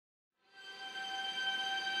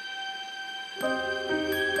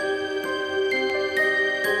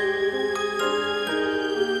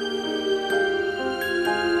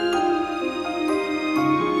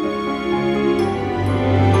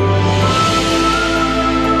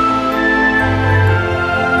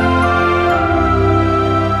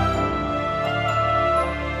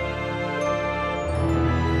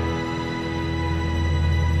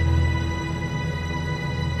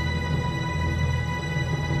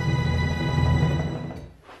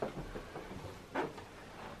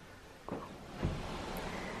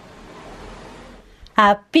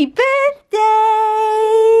Happy birthday!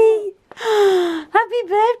 Happy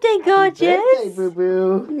birthday, gorgeous! Happy birthday,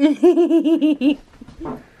 boo-boo!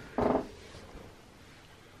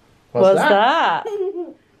 What's that?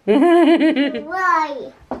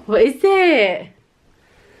 Why? What is it?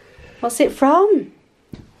 What's it from?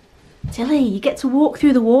 Tilly, you get to walk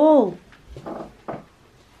through the wall. You're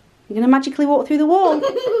going to magically walk through the wall?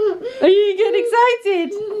 Are you getting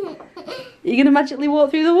excited? You're going to magically walk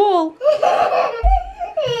through the wall?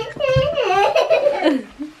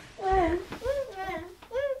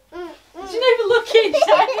 She's not even looking.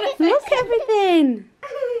 Look at everything.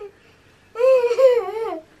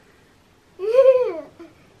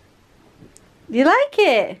 Do you like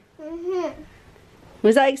it?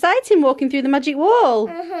 Was that exciting, walking through the magic wall?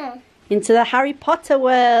 Into the Harry Potter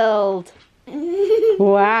world.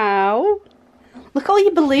 Wow. Look at all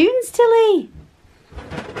your balloons, Tilly.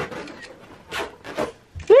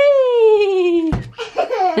 Whee!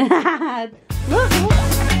 Look.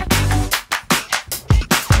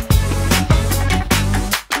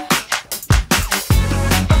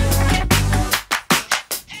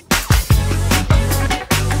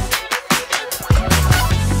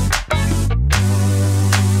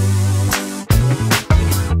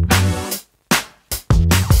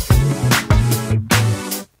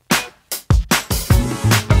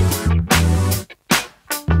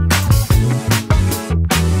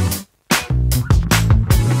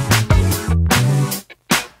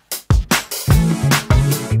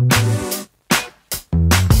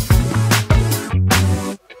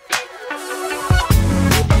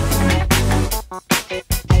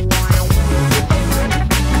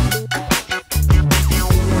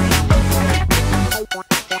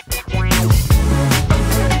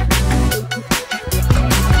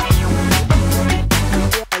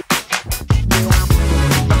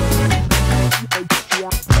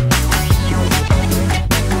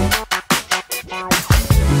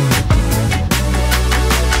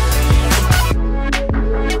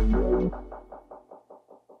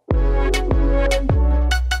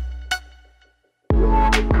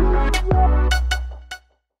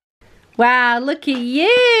 Wow, look at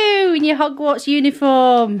you in your Hogwarts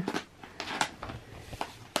uniform.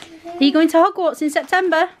 Are you going to Hogwarts in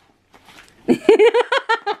September?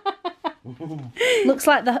 Looks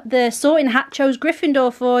like the sorting hat chose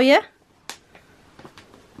Gryffindor for you.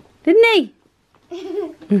 Didn't he?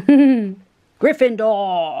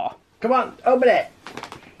 Gryffindor. Come on, open it.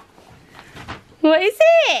 What is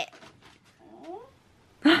it?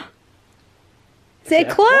 Is it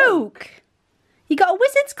a cloak? You got a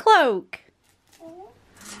wizard's cloak.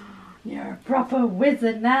 You're a proper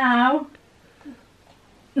wizard now.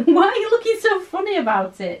 Why are you looking so funny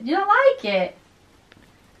about it? Do you not like it?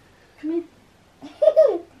 Come here.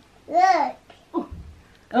 Look.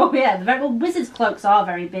 Oh yeah, well, wizard's cloaks are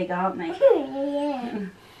very big, aren't they? Yeah.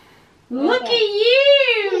 Look at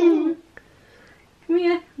you! Come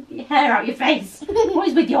here, get your hair out your face. What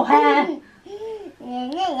is with your hair? Should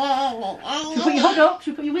we put your hood up?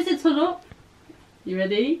 Should we put your wizard's hood up? You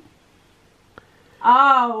ready?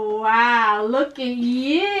 Oh wow, look at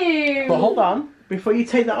you! But hold on, before you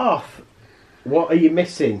take that off, what are you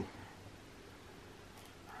missing?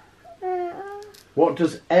 What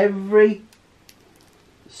does every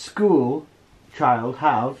school child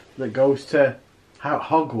have that goes to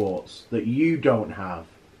Hogwarts that you don't have?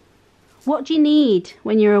 What do you need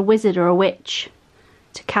when you're a wizard or a witch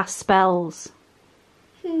to cast spells?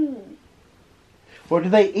 What do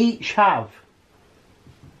they each have?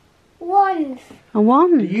 Wand. A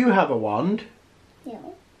wand? Do you have a wand?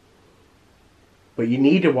 No. But you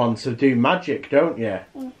need a wand to do magic, don't you?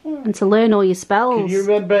 And to learn all your spells. Can you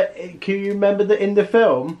remember that in the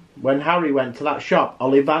film when Harry went to that shop,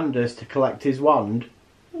 Ollivanders, to collect his wand?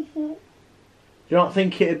 Do you not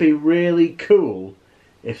think it'd be really cool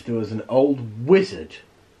if there was an old wizard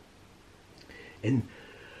in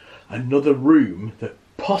another room that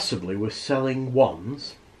possibly was selling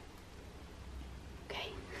wands? Okay,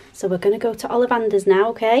 so we're going to go to Ollivanders now,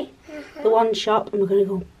 okay? The wand shop, and we're going to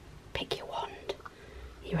go pick your wand.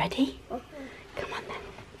 You ready? Come on then.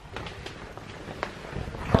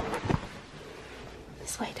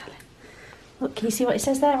 This way, darling. Look, can you see what it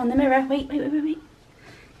says there on the mirror? Wait. It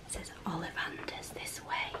says Ollivanders this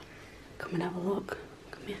way. Come and have a look.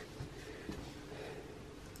 Come here.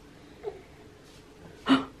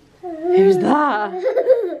 Who's that?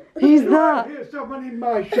 Who's that? Here's someone in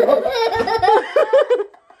my shop.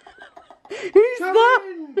 Who's that?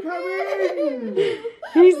 Come in!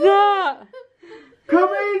 Who's that?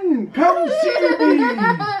 Come in! Come see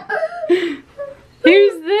me!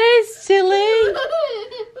 Who's this, Tilly?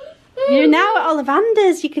 You're now at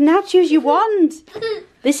Ollivanders. You can now choose your wand.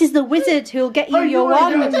 This is the wizard who'll get you Are your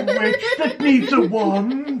you wand. a witch that needs a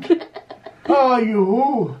wand? Are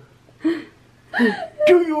you?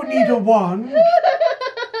 Do you need a wand?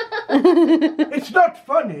 It's not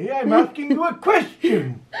funny, I'm asking you a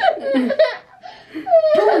question. Do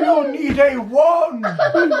you need a wand?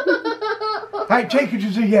 I take it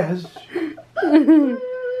as a yes.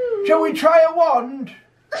 Shall we try a wand?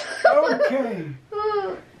 Okay.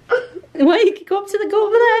 Well, you can go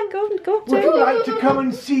over there. Go up to Would it. you like to come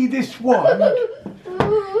and see this wand?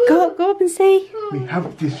 Go up and see. We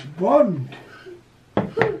have this wand.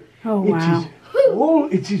 Oh wow.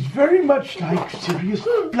 It is very much like Sirius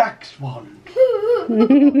Black's wand.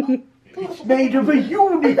 It's made of a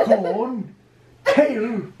unicorn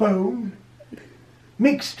tailbone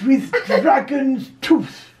mixed with dragon's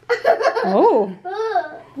tooth. Oh.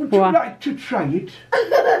 Would you like to try it?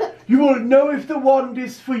 You will know if the wand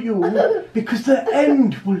is for you because the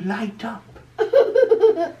end will light up.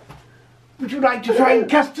 Would you like to try and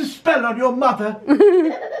cast a spell on your mother?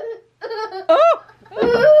 Oh.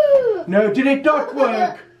 No, did it not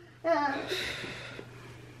work?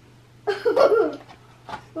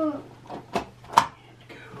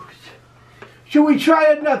 Shall we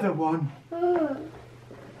try another one?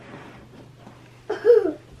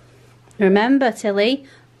 Remember, Tilly,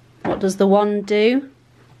 what does the wand do?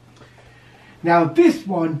 Now this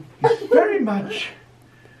one is very much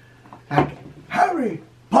like Harry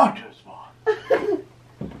Potter's wand.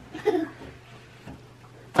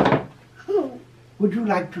 Would you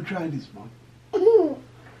like to try this one?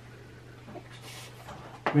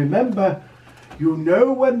 Remember, you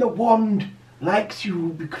know when the wand likes you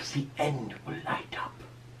because the end will light up.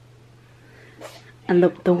 And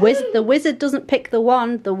the wizard doesn't pick the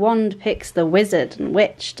wand picks the wizard and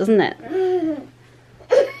witch, doesn't it?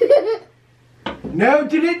 No,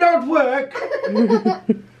 did it not work?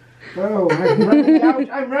 Oh,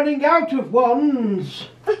 I'm running out of wands.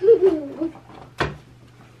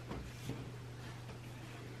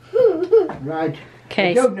 Right.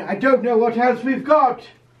 Okay. I don't know what else we've got.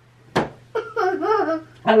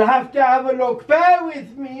 I'll have to have a look. Bear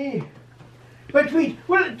with me. But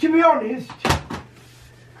to be honest,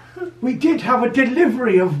 we did have a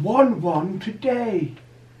delivery of one wand today.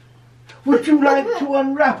 Would you like to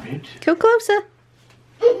unwrap it? Go closer.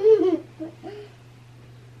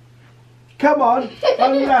 Come on,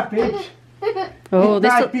 unwrap it. Oh, It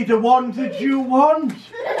might be the wand that you want.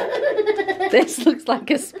 this looks like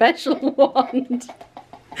a special wand.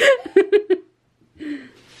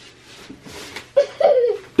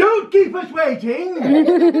 Don't keep us waiting.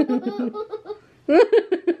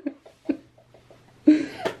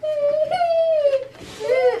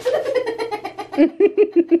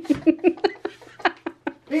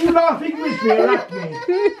 Are you laughing with me or at me?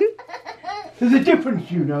 There's a difference,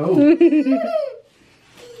 you know.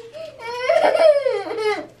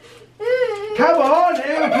 Come on,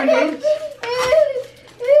 open it.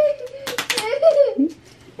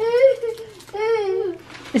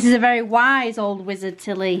 This is a very wise old wizard,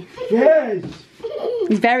 Tilly. Yes.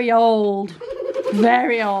 He's very old.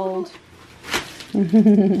 Very old.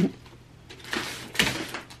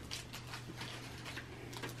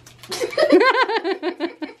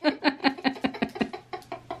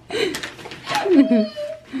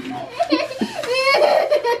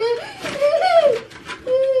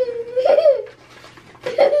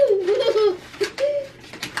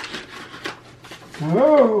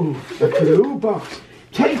 Oh, a blue box.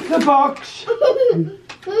 Take the box.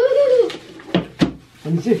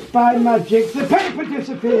 And as if by magic, the paper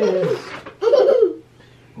disappears.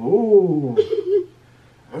 Oh,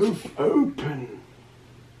 open.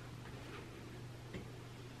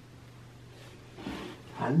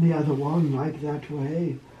 And the other one, like that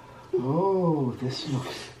way. Oh, this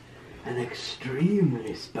looks an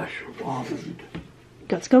extremely special wand.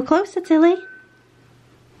 Got to go closer, Tilly.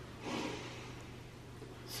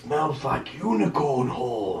 Smells like unicorn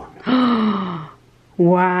horn.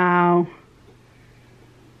 Wow.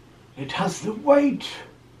 It has the weight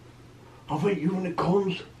of a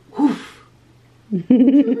unicorn's hoof.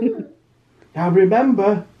 Now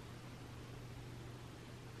remember,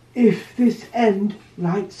 if this end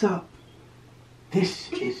lights up,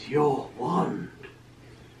 this is your wand.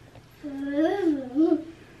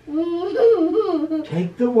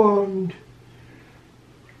 Take the wand.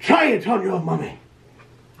 Try it on your mummy.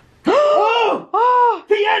 Oh! Oh!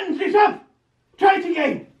 The end lit up! Try it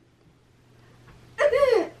again! Oh,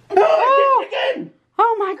 it did it again!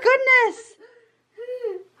 Oh my goodness!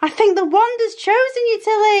 I think the wand has chosen you,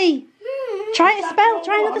 Tilly. Try a spell.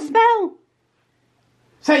 Try another spell.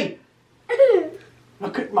 Say,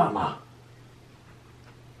 look at Mama.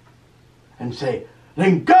 And say,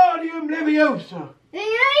 Wingardium Leviosa.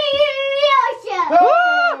 Leviosa.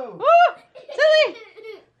 Oh! Oh, Tilly!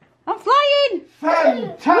 I'm flying!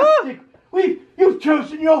 Fantastic! You've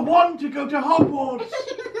chosen your wand to go to Hogwarts.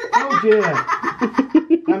 Oh dear.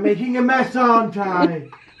 I'm making a mess, aren't I?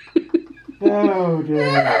 Oh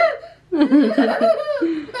dear.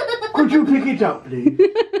 Could you pick it up, please?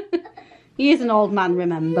 He is an old man,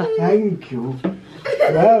 remember. Thank you.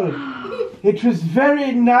 Well, it was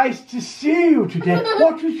very nice to see you today.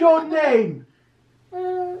 What was your name?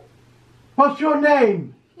 What's your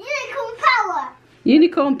name? Unicorn power.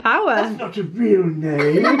 Unicorn power? That's not a real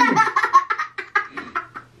name.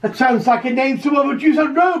 That sounds like a name someone would use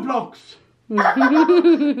on Roblox. What's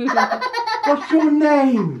your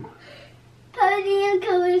name? Pony and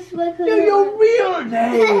colors. No, your real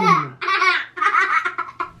name.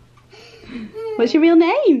 What's your real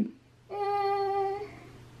name?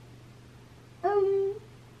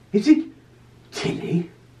 Is it Tilly?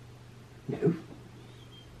 No.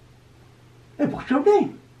 What's your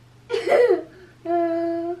name?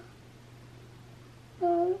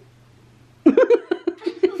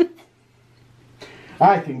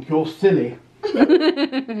 I think you're silly.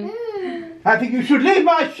 I think you should leave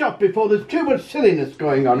my shop before there's too much silliness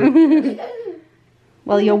going on.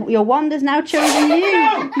 Well, your wand has now chosen you.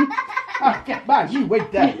 No! Oh, get back, you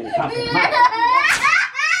wait there.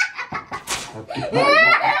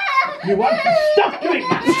 You want to stop doing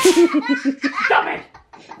that? Stop it!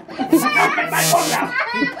 Don't get my wand out!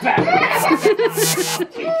 You bastard! I'll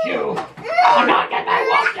teach you! Oh, no, get my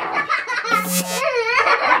wand out!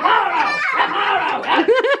 Tomorrow! Back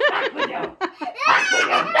with you! Back with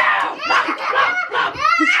you now!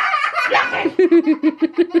 Lock it!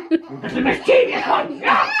 This is mischievous one!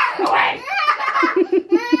 No! Away!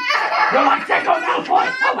 You're like Draco Malfoy!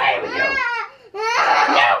 Away with you! No!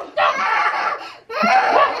 Stop!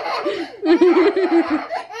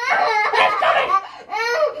 Stop it!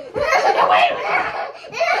 Away with you!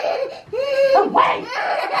 Away!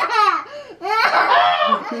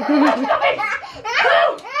 Oh! Stop it! No!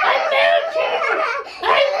 I'm melting!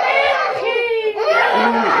 I'm melting!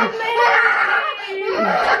 I'm melting!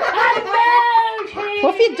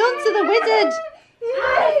 What have you done to the wizard?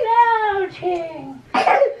 I'm melting.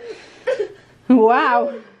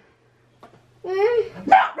 Wow.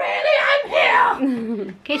 Not really, I'm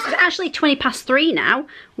here! Okay, so it's actually 3:20 now.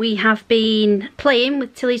 We have been playing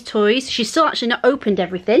with Tilly's toys. She's still actually not opened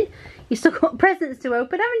everything. You've still got presents to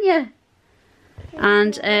open, haven't you?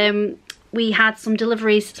 And we had some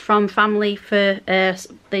deliveries from family for,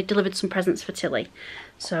 they delivered some presents for Tilly.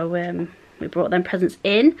 So we brought them presents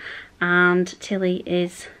in, and Tilly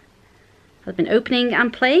has been opening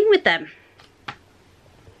and playing with them.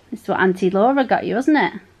 This is what Auntie Laura got you, wasn't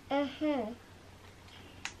it?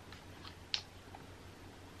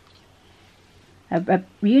 A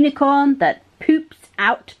unicorn that poops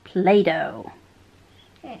out Play-Doh.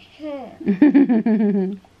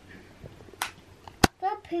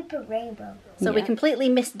 That paper rainbow. So we completely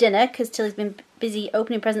missed dinner because Tilly's been busy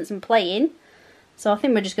opening presents and playing. So I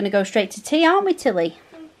think we're just going to go straight to tea, aren't we, Tilly?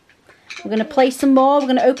 We're going to play some more. We're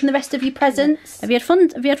going to open the rest of your presents. Have you had fun?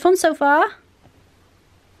 Have you had fun so far?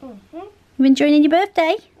 You enjoying your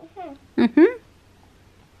birthday? You going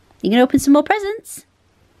to open some more presents?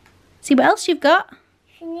 See what else you've got?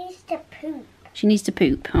 She needs to poop She needs to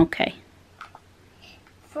poop. Okay.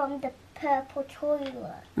 from the purple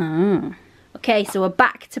toilet. Oh. Okay, so we're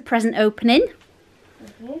back to present opening.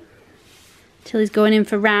 Tilly's going in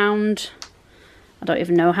for round... I don't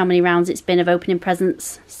even know how many rounds it's been of opening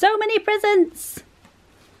presents. So many presents!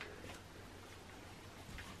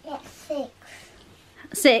 It's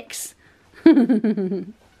 6. 6.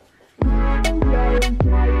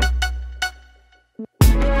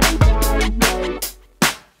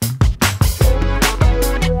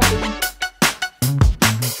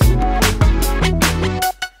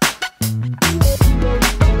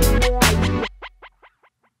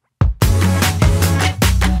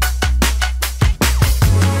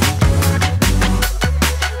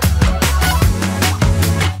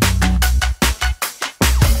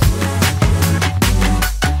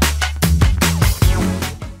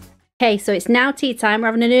 Okay, so it's now tea time. We're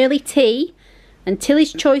having an early tea, and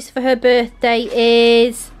Tilly's choice for her birthday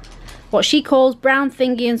is what she calls brown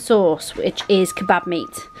thingy and sauce, which is kebab meat.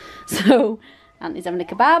 So Auntie's having a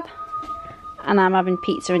kebab, and I'm having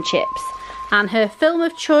pizza and chips. And her film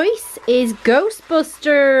of choice is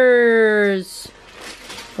Ghostbusters.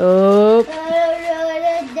 Oh.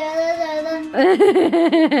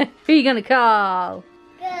 Who are you gonna call?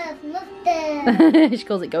 Ghostbusters. She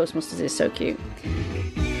calls it Ghostbusters. It's so cute.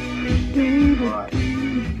 Right.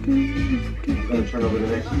 Turn over the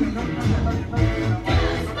next one.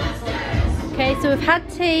 Okay, so we've had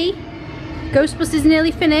tea. Ghostbusters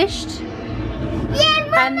nearly finished. Yeah,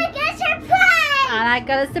 Mama got a surprise! And I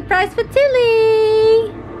got a surprise for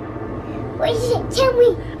Tilly. What is it? Tell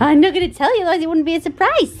me. I'm not going to tell you, otherwise it wouldn't be a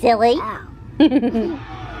surprise, silly. Oh.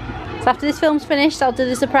 So after this film's finished, I'll do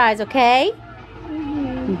the surprise, okay?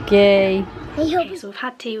 Okay. Okay, so we've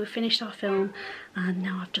had tea, we've finished our film, and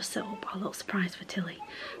now I've just set up our little surprise for Tilly.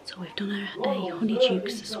 So we've done a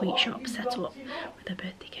Honeydukes sweet shop set up with a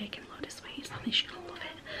birthday cake and a load of sweets. I think she's going to love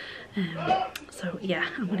it. So yeah,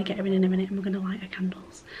 I'm going to get her in a minute and we're going to light her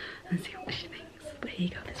candles and see what she thinks. But here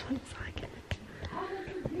you go, this one is like...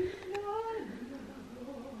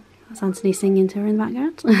 That's Anthony singing to her in the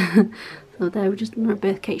background. So there, we've just done her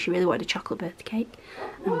birthday cake. She really wanted a chocolate birthday cake.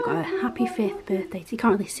 And we've got a happy 5th birthday. So you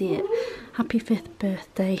can't really see it. Happy 5th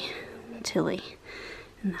birthday, Tilly,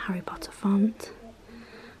 in the Harry Potter font.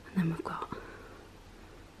 And then we've got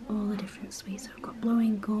all the different sweets. So we've got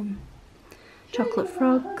blowing gum, chocolate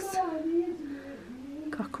frogs,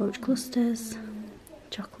 cockroach clusters,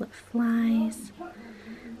 chocolate flies,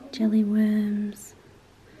 jelly worms,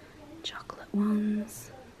 chocolate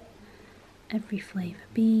ones, every flavour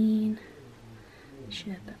bean,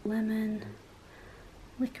 sherbet lemon,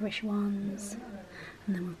 licorice ones,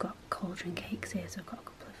 and then we've got cauldron cakes here, so we've got a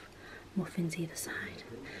couple of muffins either side.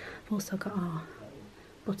 We've also got our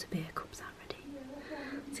butterbeer cups out ready.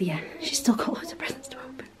 So yeah, she's still got loads of presents to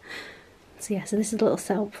open. So yeah, so this is a little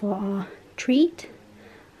setup for our treat,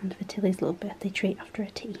 and for Tilly's little birthday treat after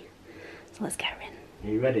a tea. So let's get her in.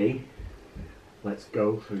 Are you ready? Let's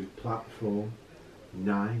go through platform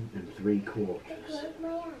 9 3/4.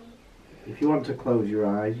 If you want to close your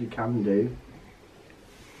eyes, you can do.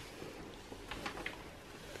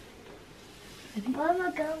 Where am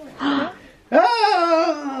I going? Ah!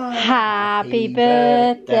 Happy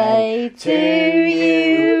birthday to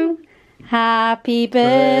you. Happy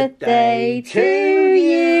birthday to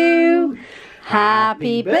you.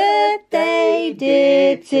 Happy birthday,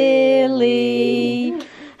 dear Tilly.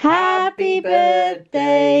 Happy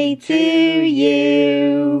birthday to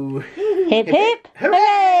you. Hip hip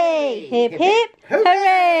hooray! Hip hip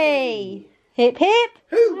hooray! Hip hip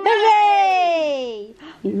hooray!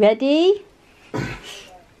 You ready?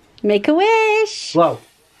 Make a wish. Slow. Go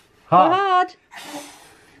Hard. hard.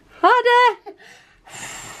 Harder.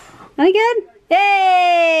 And again.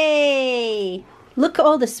 Yay! Look at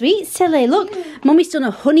all the sweets, Tilly. Look, Mummy's done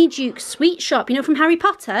a Honeydukes sweet shop. You know, from Harry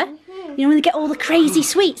Potter? You know when they get all the crazy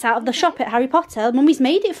sweets out of the shop at Harry Potter? Mummy's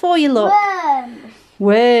made it for you, look. Worms.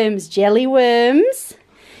 Worms, jelly worms.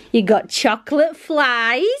 You got chocolate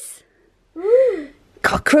flies.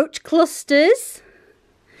 Cockroach clusters.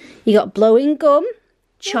 You got blowing gum.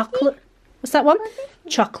 Chocolate. What's that one?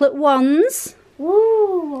 Chocolate ones.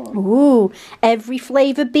 Ooh. Ooh, every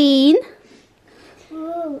flavour bean.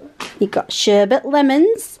 Ooh. You got sherbet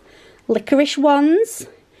lemons, licorice ones,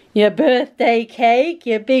 your birthday cake,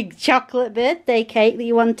 your big chocolate birthday cake that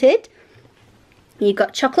you wanted. You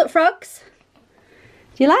got chocolate frogs.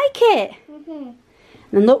 Do you like it? And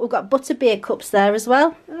then look, we've got butterbeer cups there as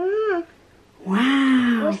well.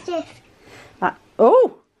 Wow. What's this?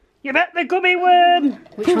 Oh, you bet the gummy worm.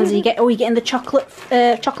 Which ones do you get? Oh, you're getting the chocolate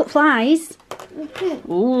flies.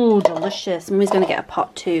 Ooh, delicious. Mummy's going to get a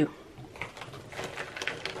pot too.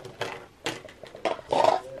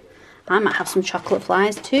 I might have some chocolate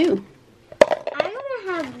flies too. I'm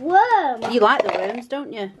gonna have worms. You like the worms,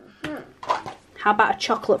 don't you? How about a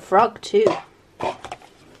chocolate frog too?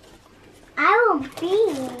 I want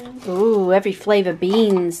beans. Ooh, every flavour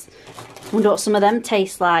beans. Wonder what some of them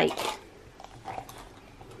taste like.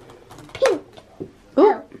 Pink.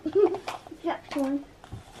 Ooh, That's one. do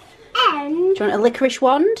And you want a licorice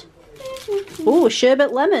wand? Ooh, a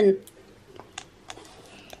sherbet lemon.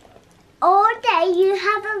 all day you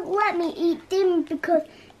haven't let me eat them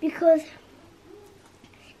because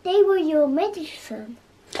they were your medicine.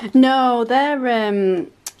 No, they're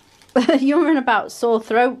you're on about sore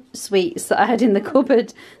throat sweets that I had in the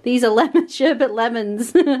cupboard. These are lemon sherbet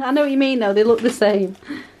lemons. I know what you mean though, they look the same.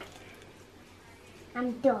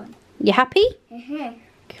 I'm done. You happy?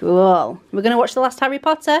 Cool. We're going to watch the last Harry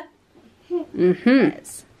Potter?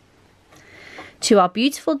 To our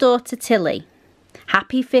beautiful daughter Tilly,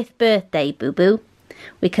 happy 5th birthday, boo-boo.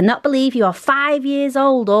 We cannot believe you are 5 years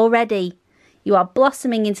old already. You are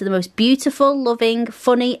blossoming into the most beautiful, loving,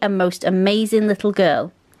 funny and most amazing little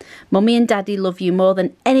girl. Mummy and Daddy love you more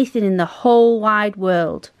than anything in the whole wide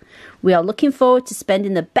world. We are looking forward to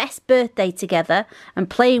spending the best birthday together and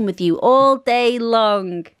playing with you all day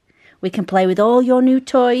long. We can play with all your new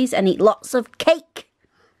toys and eat lots of cake.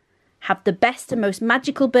 Have the best and most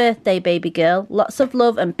magical birthday, baby girl. Lots of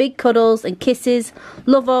love and big cuddles and kisses.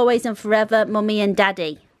 Love always and forever, Mummy and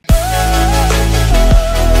Daddy.